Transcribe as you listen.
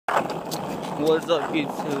What's up,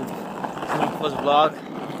 YouTube? This is my first vlog.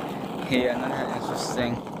 Yeah, nothing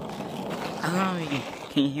interesting. I don't know if you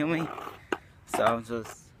can hear me. So I'm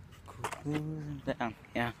just cruising down.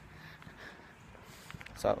 Yeah.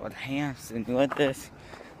 So what I am still doing this.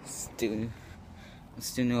 Still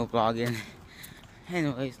new vlogging.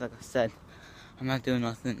 Anyways, like I said, I'm not doing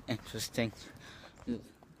nothing interesting. Just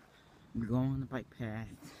going on the bike path.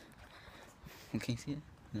 You can see it?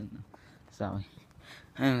 No. Sorry.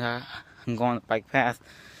 And I'm going on the bike path.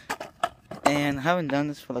 And I haven't done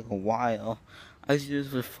this for like a while. I used to do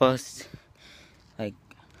this for the first, like,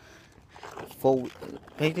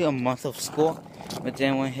 basically a month of school. But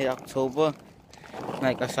then when it hit October,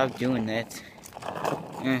 like, I stopped doing it.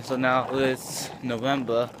 And so now it's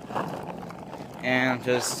November. And I'm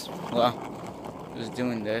just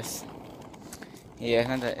doing this. Yeah, it's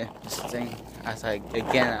not that interesting as I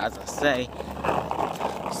say.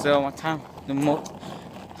 So one time,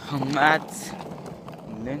 I'm at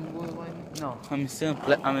Linwood right now. No, I'm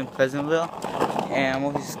in Pleasantville, and I'm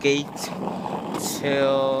going to skate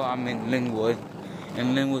till I'm in Linwood.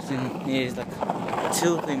 And Linwood is like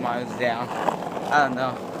 2-3 miles down. I don't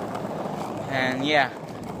know. And yeah,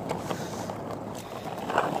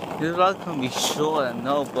 this vlog can be short, I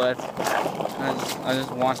know, but I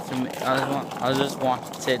just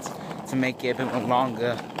wanted to make it a bit more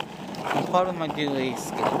longer. And part of my do is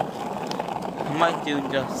skate. I might do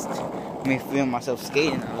just me film myself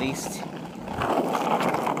skating at least.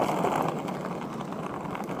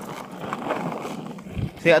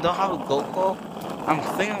 See, I don't have a GoPro. I'm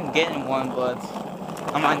thinking of getting one, but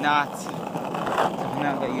I might not. I'm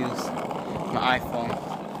not gonna use my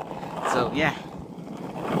iPhone. So yeah.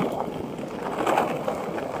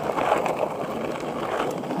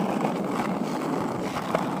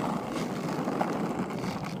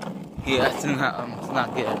 Yeah, I'm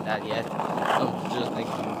not good at that yet. I'm just like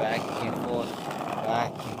going back and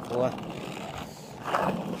forth.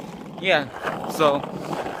 Yeah, so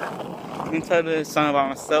I'm gonna tell you something about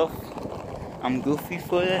myself. I'm goofy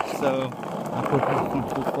for it, so I put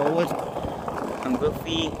this forward. I'm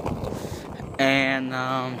goofy, and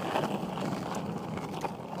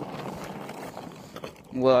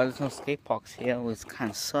well, there's no skate parks here, which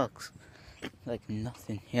kind of sucks. Like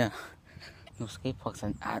nothing here. No skate parks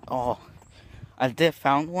at all. I did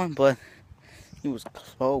found one, but it was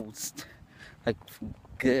closed. Like,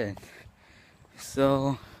 good.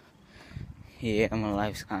 So, yeah, my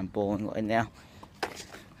life's kind of boring right now.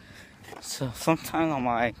 So, sometimes on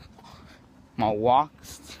my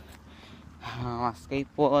walks, my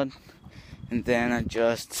skateboard, and then I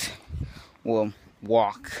just will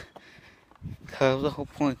walk. Cause the whole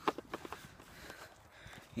point.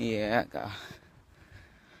 Yeah, I got.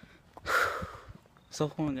 So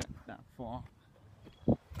I won't get that far.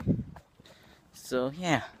 So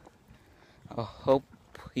yeah, I hope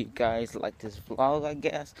you guys like this vlog, I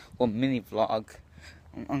guess, or mini vlog.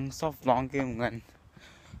 I'm gonna start vlogging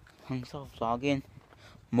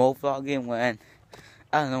more vlogging when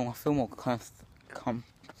I don't know. I feel more I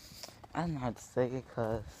don't know how to say it,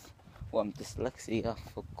 cause well, I'm dyslexia,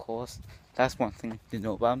 of course. That's one thing to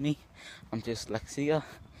know about me. I'm dyslexia.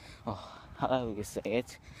 Oh, however you say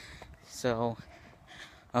it. So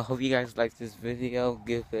I hope you guys like this video.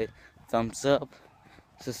 Give it a thumbs up,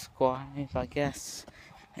 subscribe, I guess,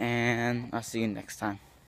 and I'll see you next time.